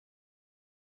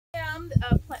am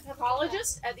a plant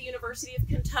pathologist at the University of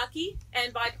Kentucky,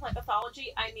 and by plant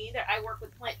pathology, I mean that I work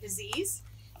with plant disease,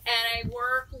 and I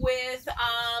work with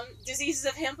diseases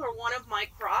of hemp are one of my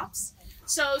crops.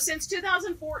 So since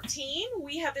 2014,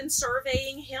 we have been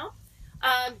surveying hemp,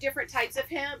 different types of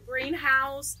hemp,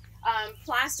 greenhouse,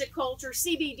 plastic culture,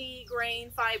 CBD,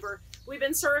 grain, fiber. We've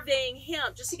been surveying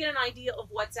hemp just to get an idea of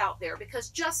what's out there, because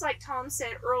just like Tom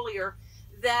said earlier,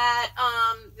 that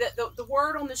the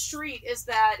word on the street is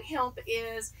that hemp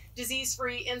is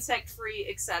disease-free, insect-free,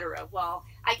 etc. Well,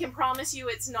 I can promise you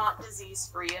it's not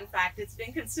disease-free. In fact, it's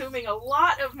been consuming a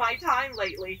lot of my time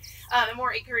lately. The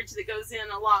more acreage that goes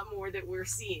in, a lot more that we're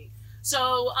seeing.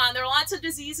 So there are lots of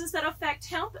diseases that affect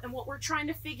hemp, and what we're trying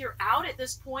to figure out at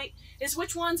this point is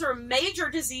which ones are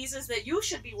major diseases that you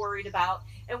should be worried about,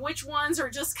 and which ones are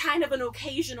just kind of an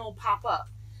occasional pop-up.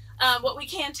 What we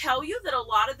can tell you that a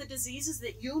lot of the diseases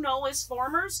that you know as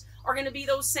farmers are going to be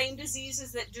those same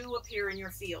diseases that do appear in your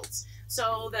fields.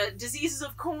 So the diseases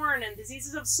of corn and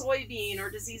diseases of soybean or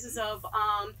diseases of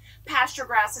pasture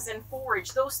grasses and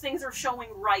forage, those things are showing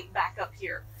right back up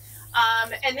here.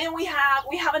 And then we have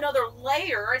another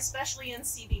layer, especially in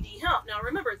CBD hemp. Now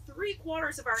remember,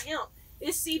 3/4 of our hemp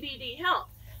is CBD hemp.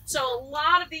 So a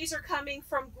lot of these are coming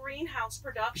from greenhouse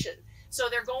production. So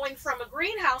they're going from a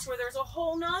greenhouse where there's a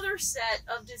whole nother set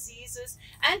of diseases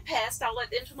and pests. I'll let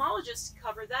the entomologists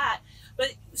cover that.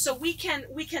 But so we can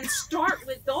start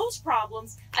with those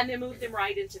problems and then move them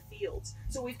right into fields.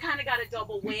 So we've kind of got a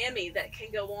double whammy that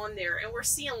can go on there, and we're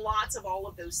seeing lots of all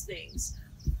of those things.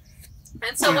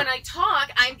 And so when I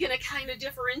talk, I'm going to kind of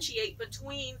differentiate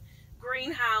between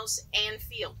greenhouse and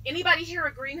field. Anybody here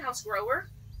a greenhouse grower?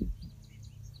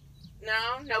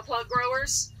 No plug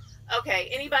growers? Okay,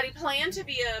 anybody plan to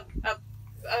be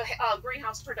a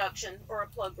greenhouse production or a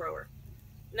plug grower?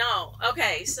 No.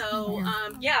 Okay, so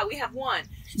yeah, we have one.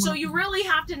 So you really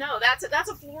have to know that's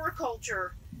a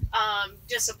floriculture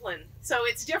discipline. So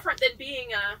it's different than being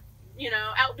a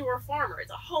outdoor farmer.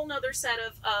 It's a whole nother set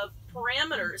of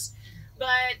parameters.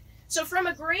 But so from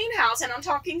a greenhouse, and I'm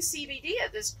talking CBD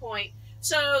at this point.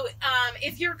 So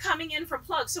if you're coming in from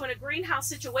plug, so in a greenhouse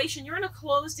situation, you're in a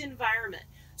closed environment.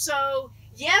 So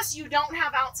yes, you don't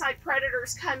have outside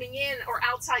predators coming in or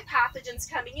outside pathogens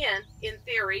coming in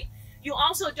theory. You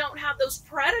also don't have those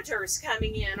predators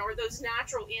coming in or those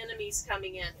natural enemies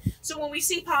coming in. So when we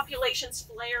see populations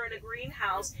flare in a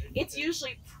greenhouse, it's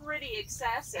usually pretty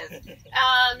excessive.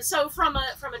 So from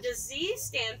a disease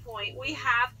standpoint, we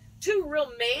have two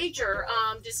real major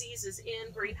diseases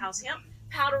in greenhouse hemp.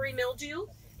 Powdery mildew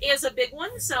is a big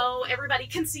one, so everybody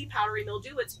can see powdery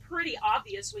mildew. It's pretty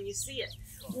obvious when you see it.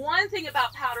 One thing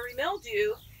about powdery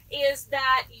mildew is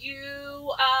that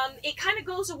it kind of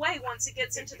goes away once it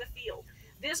gets into the field.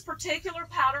 This particular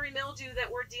powdery mildew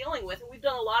that we're dealing with, and we've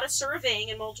done a lot of surveying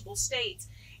in multiple states,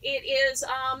 it is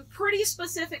pretty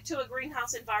specific to a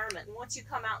greenhouse environment. And once you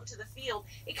come out into the field,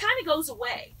 it kind of goes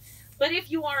away. But if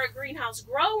you are a greenhouse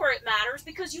grower, it matters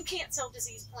because you can't sell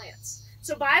diseased plants.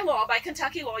 So by law, by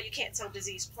Kentucky law, you can't sell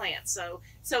diseased plants. So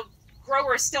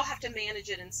growers still have to manage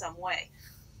it in some way.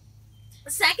 The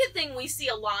second thing we see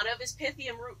a lot of is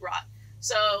Pythium root rot.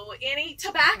 So any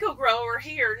tobacco grower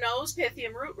here knows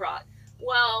Pythium root rot.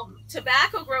 Well,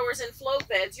 tobacco growers in float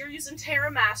beds, you're using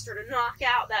TerraMaster to knock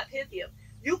out that Pythium.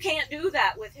 You can't do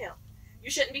that with hemp. You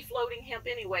shouldn't be floating hemp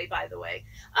anyway, by the way.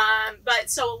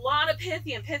 But so a lot of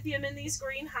Pythium in these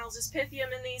greenhouses,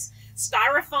 Pythium in these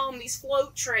styrofoam, these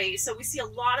float trays. So we see a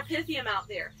lot of Pythium out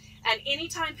there. And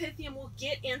anytime Pythium will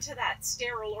get into that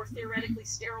sterile or theoretically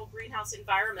sterile greenhouse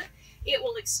environment, it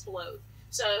will explode.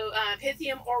 So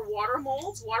Pythium are water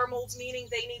molds meaning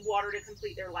they need water to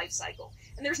complete their life cycle.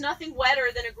 And there's nothing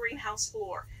wetter than a greenhouse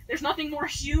floor. There's nothing more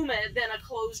humid than a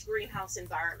closed greenhouse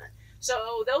environment.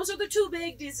 So those are the two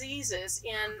big diseases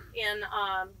in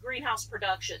greenhouse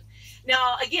production.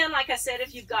 Now, again, like I said,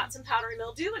 if you've got some powdery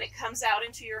mildew and it comes out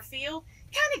into your field,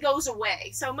 it kind of goes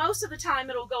away. So most of the time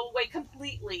it'll go away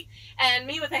completely. And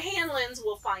me with a hand lens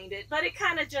will find it, but it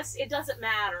kind of it doesn't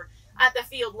matter at the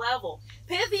field level.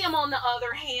 Pythium, on the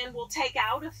other hand, will take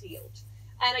out a field.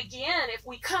 And again, if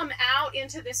we come out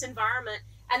into this environment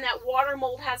and that water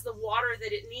mold has the water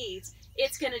that it needs,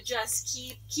 it's going to just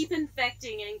keep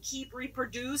infecting and keep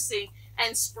reproducing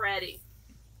and spreading.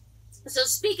 So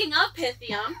speaking of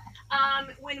Pythium,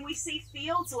 when we see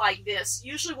fields like this,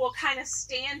 usually we'll kind of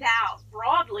stand out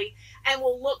broadly and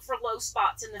we'll look for low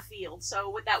spots in the field. So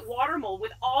with that water mold,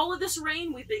 with all of this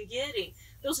rain we've been getting,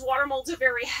 those water molds are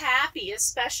very happy,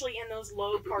 especially in those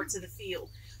low parts of the field.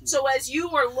 So as you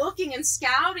are looking and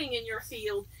scouting in your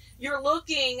field, you're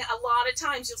looking, a lot of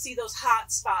times you'll see those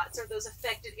hot spots or those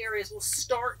affected areas will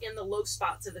start in the low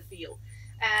spots of the field.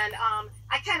 And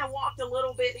I kind of walked a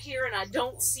little bit here, and I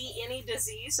don't see any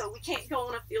disease, so we can't go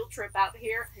on a field trip out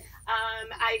here.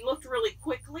 I looked really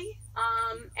quickly,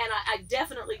 and I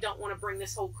definitely don't want to bring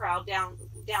this whole crowd down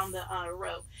the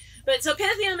row. But so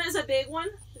Pythium is a big one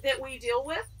that we deal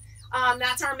with.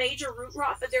 That's our major root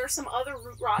rot, but there are some other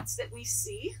root rots that we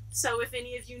see. So if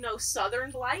any of you know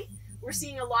southern blight, we're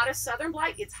seeing a lot of southern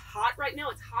blight. It's hot right now.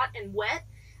 It's hot and wet,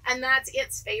 and that's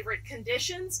its favorite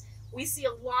conditions. We see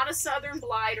a lot of southern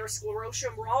blight or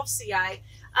Sclerotium ralphsii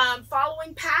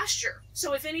following pasture.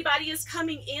 So if anybody is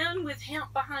coming in with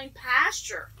hemp behind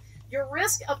pasture, your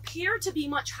risk appear to be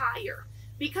much higher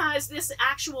because this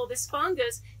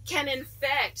fungus can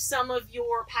infect some of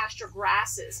your pasture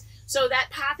grasses. So that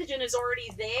pathogen is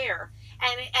already there,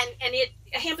 and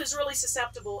hemp is really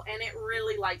susceptible, and it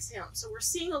really likes hemp. So we're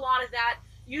seeing a lot of that,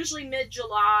 usually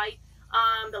mid-July,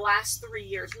 the last 3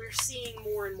 years. We're seeing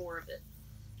more and more of it.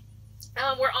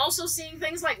 We're also seeing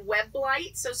things like web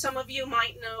blight. So some of you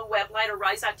might know web blight or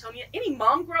rhizoctonia. Any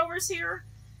mum growers here?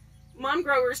 Mum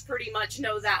growers pretty much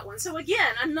know that one. So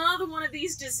again, another one of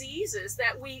these diseases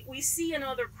that we see in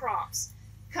other crops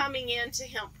coming into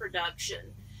hemp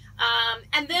production.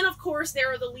 And then of course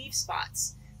there are the leaf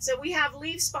spots. So we have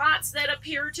leaf spots that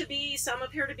some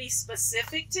appear to be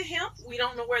specific to hemp. We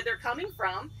don't know where they're coming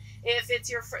from. If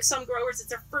it's some growers, it's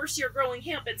their first year growing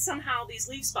hemp, and somehow these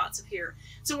leaf spots appear.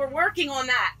 So we're working on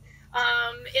that.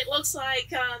 It looks like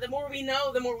the more we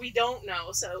know, the more we don't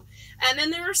know. So, and then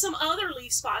there are some other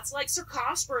leaf spots, like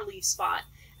Cercospora leaf spot.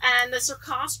 And the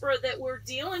Cercospora that we're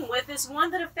dealing with is one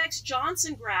that affects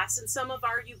Johnson grass and some of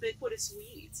our ubiquitous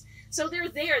weeds. So they're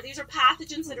there. These are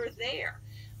pathogens that are there.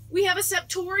 We have a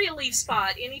Septoria leaf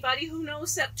spot. Anybody who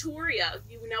knows Septoria,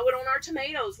 you know it on our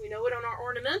tomatoes. We know it on our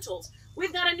ornamentals.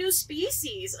 We've got a new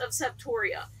species of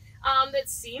Septoria that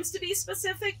seems to be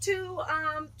specific to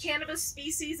cannabis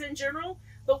species in general,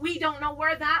 but we don't know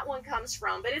where that one comes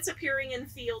from. But it's appearing in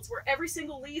fields where every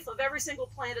single leaf of every single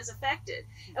plant is affected,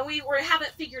 and we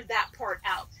haven't figured that part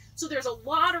out. So there's a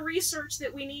lot of research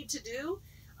that we need to do,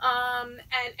 and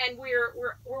we're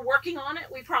working on it.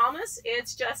 We promise.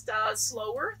 It's just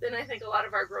slower than I think a lot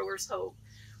of our growers hope.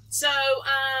 So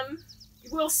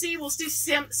we'll see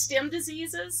stem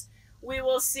diseases. We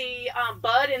will see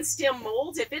bud and stem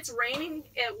molds. If it's raining,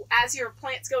 as your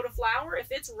plants go to flower, if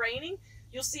it's raining,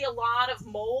 you'll see a lot of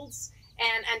molds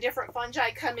and different fungi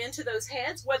come into those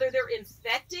heads, whether they're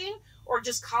infecting or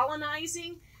just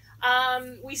colonizing.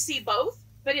 We see both,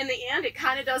 but in the end, it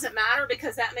kind of doesn't matter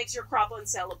because that makes your crop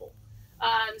unsellable.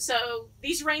 So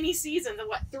these rainy seasons,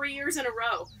 3 years in a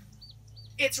row,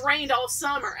 it's rained all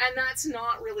summer, and that's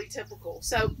not really typical.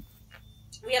 So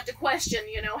we have to question,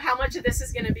 how much of this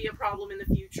is going to be a problem in the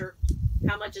future,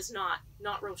 how much is not.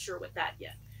 Not real sure with that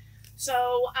yet. So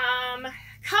a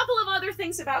couple of other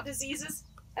things about diseases.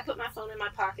 I put my phone in my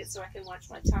pocket so I can watch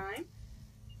my time.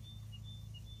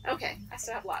 Okay, I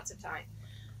still have lots of time.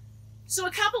 So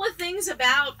a couple of things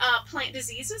about plant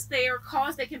diseases. They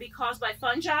can be caused by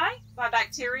fungi, by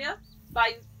bacteria,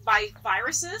 by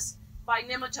viruses, by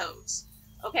nematodes.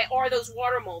 Okay, or those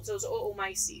water molds, those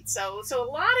oomycetes. So a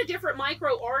lot of different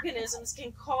microorganisms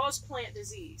can cause plant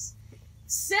disease.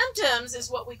 Symptoms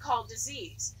is what we call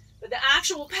disease, but the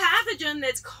actual pathogen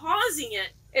that's causing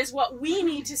it is what we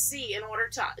need to see in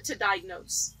order to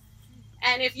diagnose.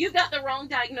 And if you've got the wrong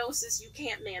diagnosis, you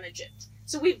can't manage it.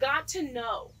 So we've got to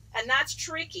know, and that's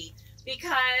tricky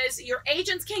because your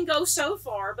agents can go so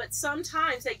far, but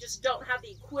sometimes they just don't have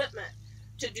the equipment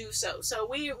to do so. So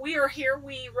we are here,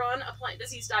 we run a plant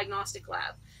disease diagnostic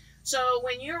lab. So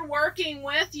when you're working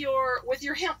with your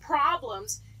hemp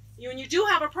problems, when you do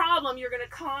have a problem, you're going to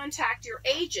contact your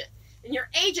agent, and your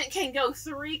agent can go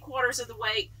 3/4 of the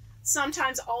way,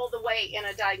 sometimes all the way in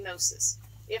a diagnosis.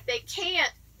 If they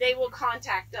can't, they will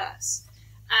contact us.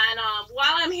 And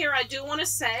while I'm here, I do want to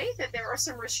say that there are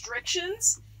some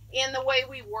restrictions in the way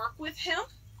we work with hemp.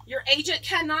 Your agent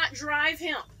cannot drive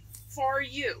hemp for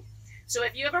you. So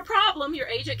if you have a problem, your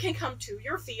agent can come to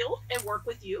your field and work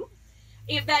with you.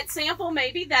 If that sample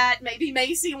maybe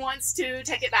Macy wants to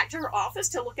take it back to her office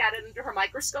to look at it under her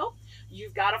microscope,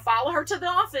 you've got to follow her to the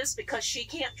office because she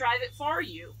can't drive it for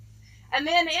you. And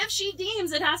then if she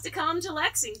deems it has to come to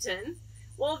Lexington,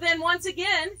 well then once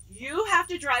again, you have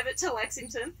to drive it to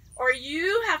Lexington, or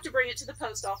you have to bring it to the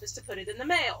post office to put it in the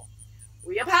mail.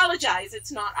 We apologize,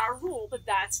 it's not our rule, but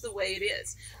that's the way it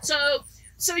is.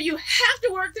 So you have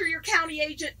to work through your county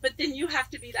agent, but then you have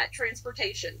to be that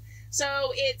transportation.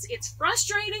 So it's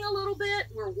frustrating a little bit.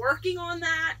 We're working on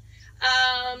that.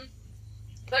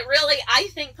 But really, I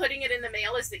think putting it in the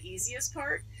mail is the easiest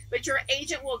part. But your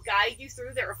agent will guide you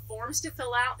through. There are forms to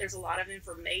fill out. There's a lot of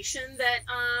information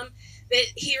that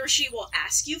he or she will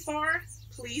ask you for.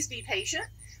 Please be patient.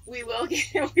 We will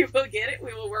get it.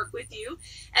 We will work with you,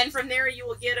 and from there you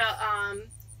will get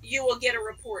a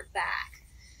report back.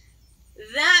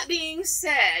 That being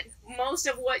said, most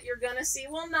of what you're going to see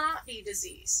will not be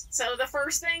disease. So the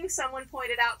first thing someone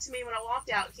pointed out to me when I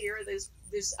walked out here,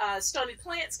 these stunted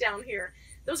plants down here,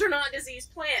 those are not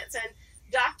diseased plants. And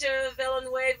Dr.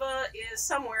 Villanueva is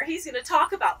somewhere. He's going to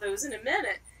talk about those in a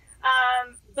minute.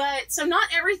 But so not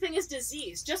everything is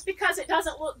disease. Just because it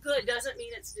doesn't look good doesn't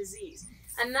mean it's disease.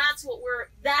 And that's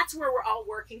where we're all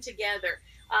working together.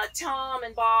 Tom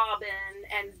and Bob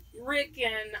and Rick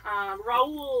and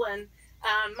Raul and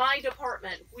my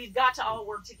department, we've got to all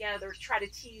work together to try to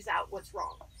tease out what's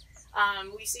wrong.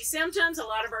 We see symptoms. A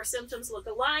lot of our symptoms look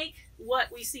alike.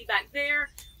 What we see back there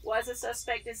was a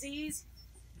suspect disease.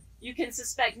 You can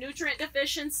suspect nutrient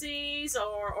deficiencies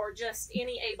or just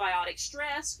any abiotic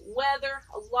stress, weather.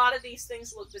 A lot of these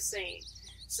things look the same.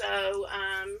 So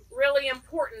really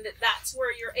important that that's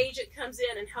where your agent comes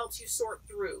in and helps you sort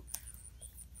through.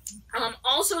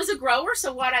 Also as a grower,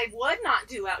 so what I would not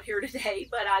do out here today,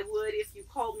 but I would if you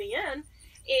called me in,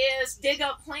 is dig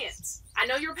up plants. I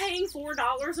know you're paying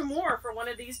 $4 or more for one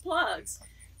of these plugs,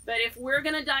 but if we're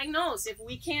going to diagnose, if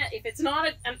it's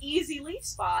not an easy leaf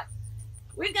spot,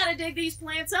 we've got to dig these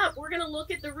plants up. We're going to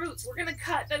look at the roots. We're going to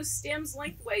cut those stems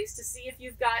lengthways to see if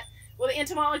you've got, well, the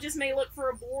entomologist may look for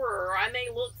a borer, or I may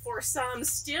look for some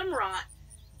stem rot.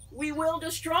 We will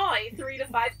destroy 3 to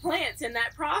 5 plants in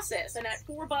that process, and at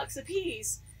 $4 a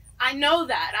piece, I know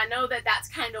that that's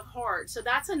kind of hard. So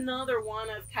that's another one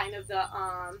of kind of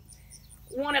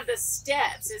the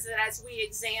steps, is that as we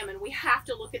examine, we have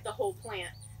to look at the whole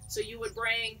plant. So you would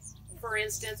bring, for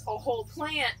instance, a whole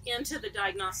plant into the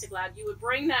diagnostic lab. You would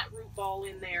bring that root ball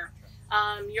in there.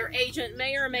 Your agent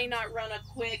may or may not run a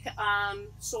quick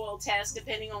soil test,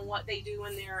 depending on what they do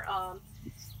in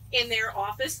their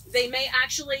office. They may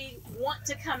actually want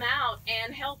to come out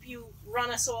and help you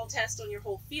run a soil test on your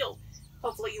whole field.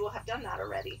 Hopefully you will have done that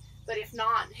already. But if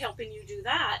not, helping you do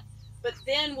that. But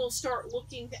then we'll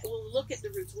look at the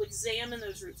roots. We'll examine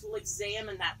those roots. We'll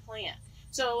examine that plant.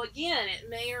 So again, it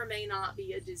may or may not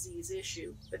be a disease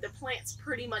issue, but the plant's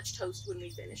pretty much toast when we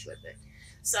finish with it.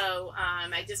 So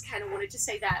I just kind of wanted to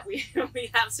say that we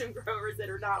have some growers that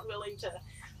are not willing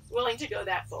to go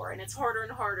that far, and it's harder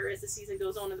and harder as the season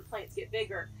goes on and the plants get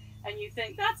bigger. And you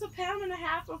think that's 1.5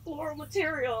 pounds of floral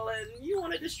material, and you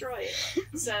want to destroy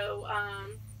it. So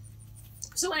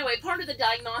anyway, part of the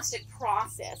diagnostic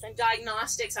process, and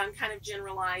diagnostics, I'm kind of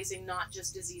generalizing, not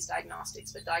just disease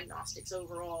diagnostics, but diagnostics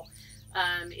overall.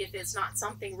 If it's not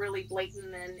something really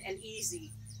blatant and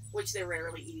easy, which they're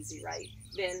rarely easy, right?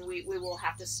 Then we will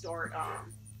have to start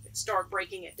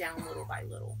breaking it down little by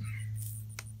little.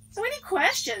 So any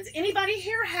questions? Anybody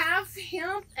here have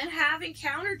hemp and have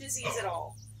encountered disease at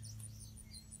all?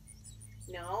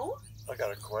 No? I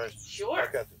got a question. Sure.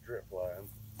 I got the drip line,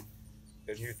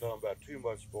 and you're talking about too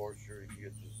much moisture, you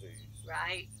get disease.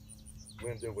 Right.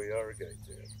 When do we irrigate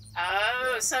then?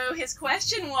 Oh, so his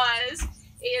question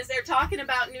is they're talking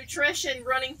about nutrition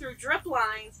running through drip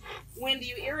lines. When do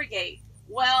you irrigate?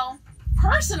 Well,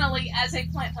 personally, as a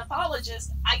plant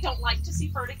pathologist, I don't like to see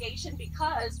fertigation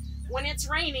because when it's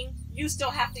raining, you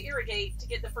still have to irrigate to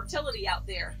get the fertility out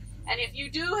there. And if you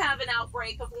do have an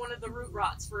outbreak of one of the root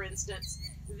rots, for instance,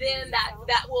 then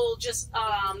that will just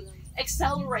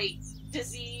accelerate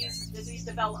disease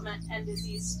development and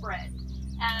disease spread.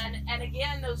 And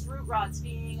again, those root rots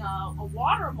being a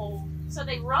water mold, so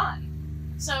they run.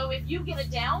 So if you get a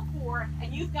downpour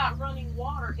and you've got running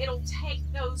water, it'll take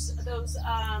those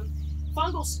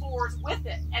fungal spores with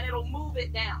it, and it'll move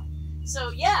it down. So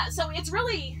yeah, so it's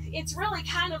really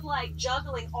kind of like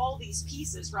juggling all these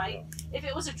pieces, right? Yeah. If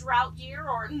it was a drought year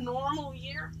or a normal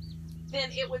year,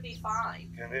 then it would be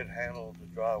fine. Can it handle the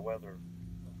dry weather?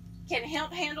 Can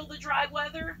hemp handle the dry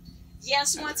weather?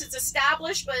 Yes, once it's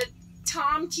established, but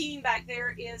Tom Keene back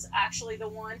there is actually the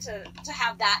one to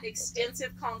have that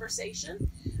extensive conversation.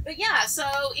 But yeah, so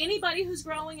anybody who's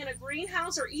growing in a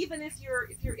greenhouse, or even if you're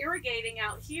irrigating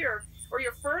out here or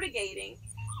you're fertigating,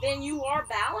 then you are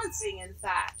balancing, in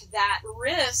fact, that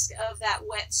risk of that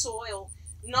wet soil,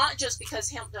 not just because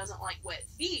hemp doesn't like wet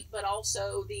feet, but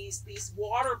also these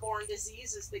waterborne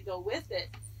diseases that go with it,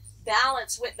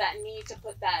 balance with that need to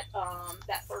put that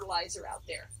fertilizer out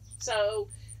there. So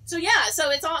yeah,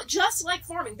 so it's all just like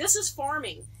farming. This is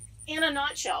farming in a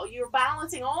nutshell. You're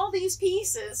balancing all these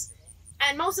pieces,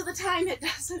 and most of the time it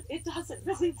doesn't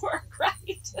really work,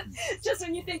 right? Just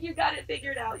when you think you got it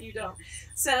figured out, you don't.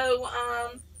 So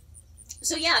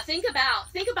yeah, think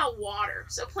about water.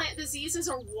 So plant diseases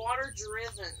are water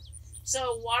driven.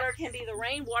 So water can be the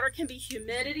rain, water can be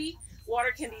humidity,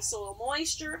 water can be soil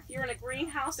moisture. If you're in a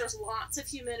greenhouse, there's lots of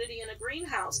humidity in a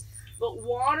greenhouse, but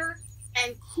water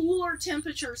and cooler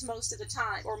temperatures most of the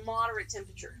time, or moderate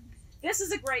temperature. This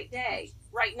is a great day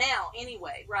right now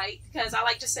anyway, right? Because I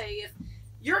like to say if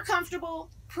you're comfortable,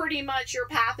 pretty much your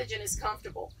pathogen is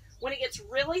comfortable. When it gets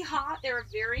really hot, there are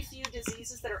very few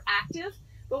diseases that are active.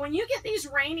 But when you get these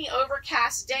rainy,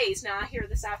 overcast days, now I hear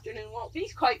this afternoon won't be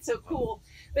quite so cool,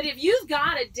 but if you've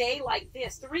got a day like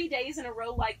this, 3 days in a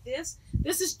row like this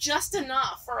is just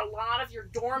enough for a lot of your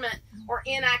dormant or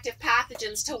inactive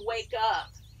pathogens to wake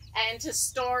up and to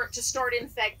start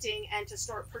infecting and to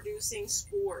start producing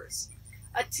spores.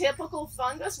 A typical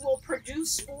fungus will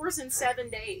produce spores in 7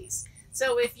 days.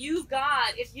 So if you've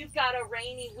got a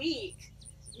rainy week,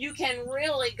 you can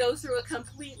really go through a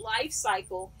complete life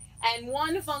cycle, and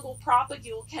one fungal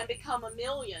propagule can become 1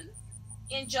 million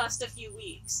in just a few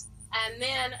weeks. And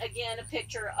then again, a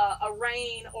picture, a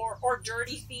rain or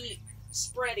dirty feet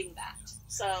spreading that.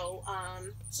 So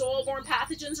soil-borne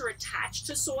pathogens are attached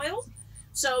to soil.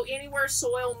 So anywhere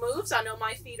soil moves, I know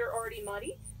my feet are already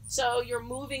muddy. So you're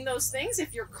moving those things.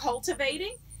 If you're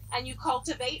cultivating and you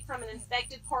cultivate from an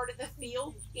infected part of the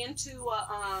field into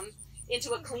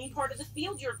a clean part of the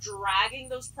field, you're dragging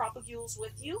those propagules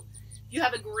with you. If you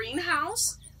have a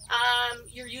greenhouse,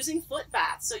 you're using foot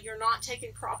baths, so you're not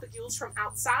taking propagules from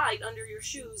outside under your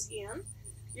shoes in.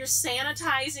 You're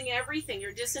sanitizing everything.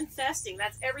 You're disinfesting.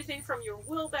 That's everything from your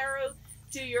wheelbarrow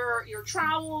to your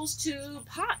trowels to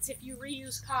pots if you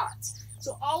reuse pots.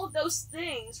 So all of those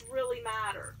things really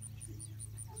matter.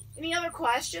 Any other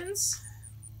questions?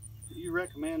 Do you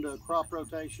recommend a crop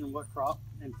rotation? What crop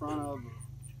in front of?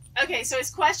 Okay, so his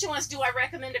question was, do I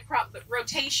recommend a crop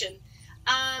rotation?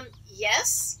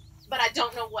 Yes, but I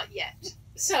don't know what yet.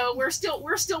 So we're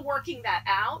still working that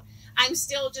out. I'm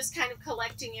still just kind of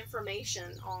collecting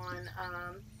information on,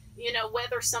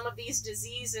 whether some of these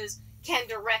diseases can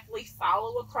directly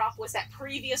follow a crop. Was that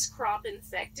previous crop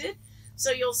infected?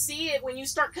 So you'll see it when you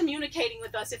start communicating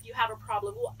with us. If you have a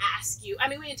problem, we'll ask you. I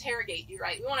mean, we interrogate you,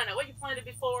 right? We want to know what you planted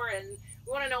before, and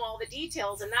we want to know all the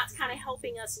details, and that's kind of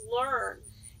helping us learn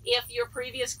if your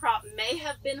previous crop may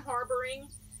have been harboring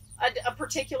a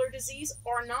particular disease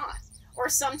or not. Or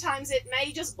sometimes it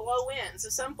may just blow in. So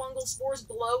some fungal spores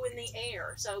blow in the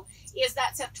air. So is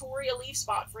that septoria leaf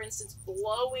spot, for instance,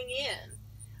 blowing in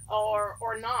or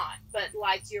not? But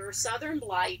like your southern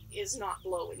blight is not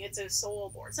blowing. It's a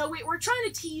soil-borne. So we're trying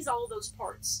to tease all those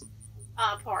parts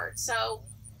apart. So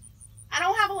I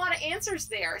don't have a lot of answers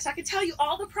there. So I can tell you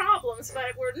all the problems,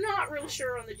 but we're not real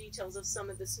sure on the details of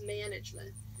some of this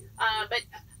management. But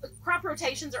crop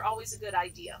rotations are always a good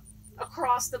idea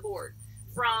across the board,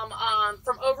 from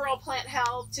overall plant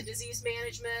health to disease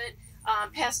management,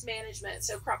 pest management.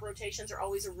 So crop rotations are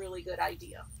always a really good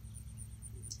idea.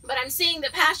 But I'm seeing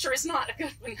that pasture is not a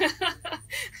good one,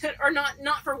 or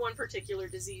not for one particular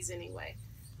disease anyway.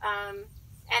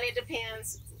 And it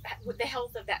depends with the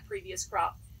health of that previous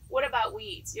crop. What about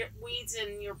weeds? Weeds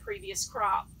in your previous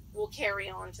crop will carry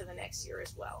on to the next year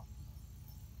as well.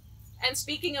 And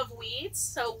speaking of weeds,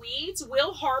 so weeds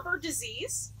will harbor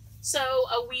disease. So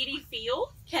a weedy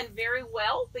field can very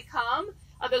well become,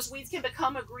 those weeds can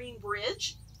become a green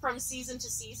bridge from season to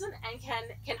season and can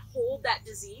hold that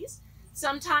disease.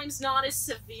 Sometimes not as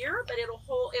severe, but it'll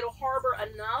harbor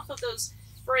enough of those,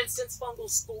 for instance, fungal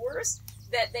spores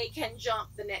that they can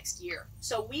jump the next year.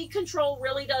 So weed control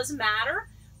really does matter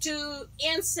to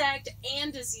insect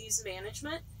and disease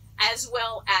management, as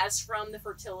well as from the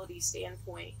fertility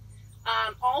standpoint.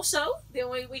 Also, then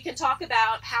we can talk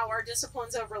about how our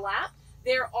disciplines overlap.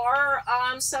 There are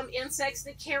some insects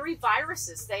that carry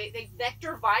viruses. They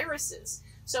vector viruses.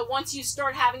 So once you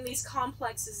start having these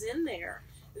complexes in there,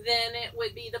 then it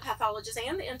would be the pathologist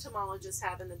and the entomologist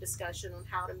having the discussion on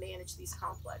how to manage these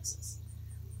complexes.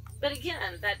 But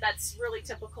again, that's really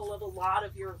typical of a lot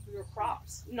of your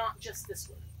crops, not just this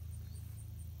one.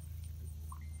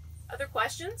 Other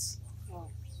questions?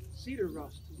 Cedar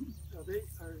rust. Are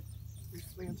these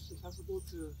plants susceptible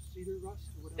to cedar rust?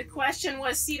 Or whatever? The question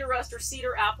was cedar rust or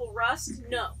cedar apple rust?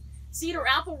 No. Cedar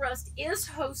apple rust is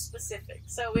host specific,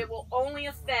 so it will only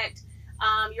affect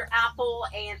your apple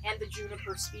and the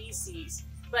juniper species.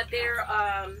 But they're,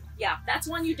 that's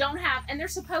one you don't have, and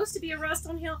there's supposed to be a rust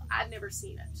on hemp. I've never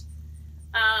seen it.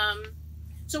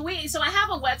 So I have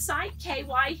a website,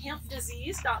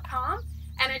 kyhempdisease.com,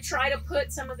 and I try to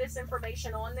put some of this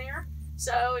information on there.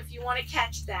 So if you want to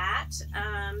catch that,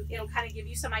 it'll kind of give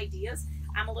you some ideas.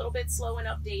 I'm a little bit slow in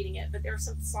updating it, but there's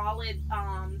some solid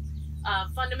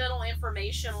fundamental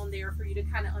information on there for you to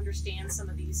kind of understand some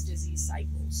of these disease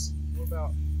cycles. What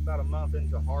about about a month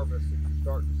into harvest and you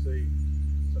start to see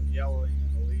some yellowing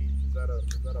in the leaves, is that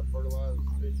a fertilizer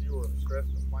issue or a stress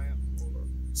in the plant? Or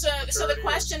so the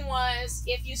question was,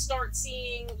 if you start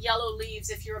seeing yellow leaves,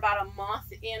 if you're about a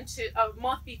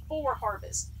month before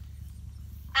harvest.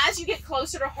 As you get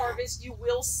closer to harvest, you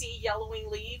will see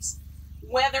yellowing leaves.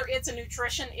 Whether it's a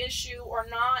nutrition issue or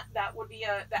not, that would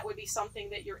be something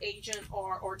that your agent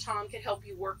or Tom could help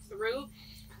you work through.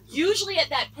 Usually at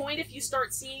that point, if you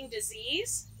start seeing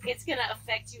disease, it's going to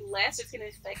affect you less. It's going to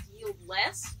affect yield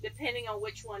less, depending on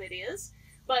which one it is.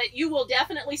 But you will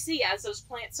definitely see, as those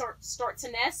plants start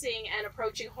senescing and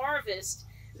approaching harvest,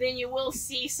 then you will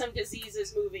see some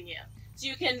diseases moving in. So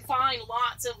you can find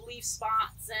lots of leaf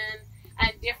spots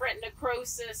and different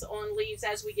necrosis on leaves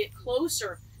as we get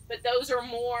closer. But those are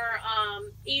more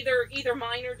either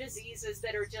minor diseases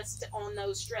that are just on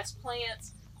those stressed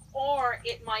plants, or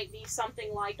it might be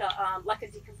something like a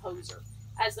decomposer.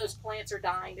 As those plants are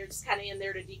dying, they're just kind of in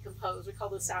there to decompose. We call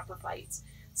those saprophytes.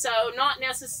 So not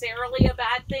necessarily a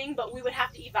bad thing, but we would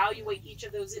have to evaluate each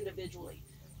of those individually.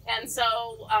 And so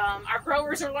our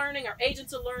growers are learning, our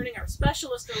agents are learning, our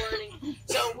specialists are learning.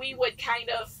 So we would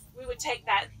take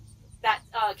that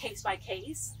case by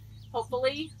case.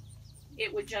 Hopefully,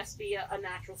 it would just be a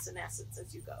natural senescence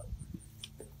as you go.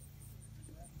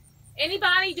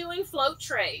 Anybody doing float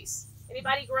trays?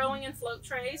 Anybody growing in float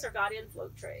trays or got in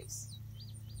float trays?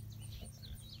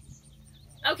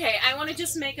 Okay, I want to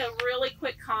just make a really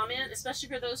quick comment, especially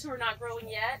for those who are not growing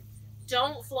yet.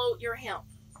 Don't float your hemp.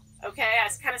 Okay, I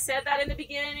kind of said that in the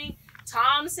beginning.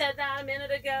 Tom said that a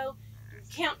minute ago.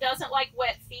 Hemp doesn't like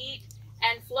wet feet,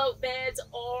 and float beds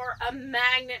are a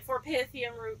magnet for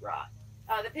Pythium root rot,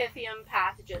 the Pythium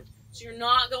pathogen. So you're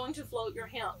not going to float your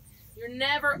hemp. You're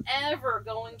never, ever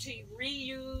going to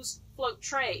reuse float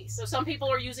trays. So some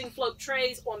people are using float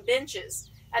trays on benches,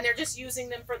 and they're just using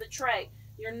them for the tray.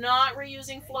 You're not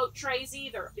reusing float trays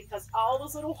either, because all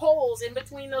those little holes in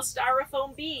between those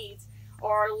styrofoam beads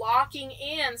are locking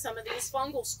in some of these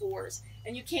fungal spores,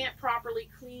 and you can't properly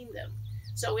clean them.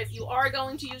 So if you are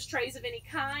going to use trays of any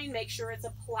kind, make sure it's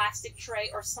a plastic tray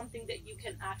or something that you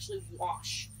can actually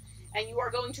wash. And you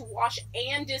are going to wash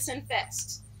and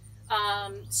disinfect.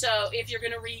 So if you're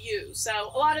going to reuse.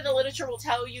 So a lot of the literature will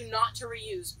tell you not to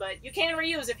reuse, but you can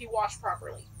reuse if you wash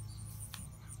properly.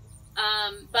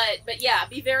 But yeah,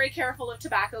 be very careful of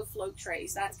tobacco float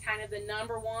trays. That's kind of the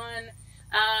number one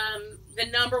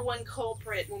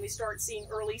culprit when we start seeing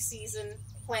early season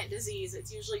plant disease.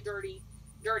 It's usually dirty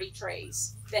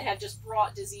trays that have just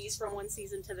brought disease from one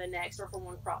season to the next or from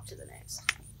one crop to the next.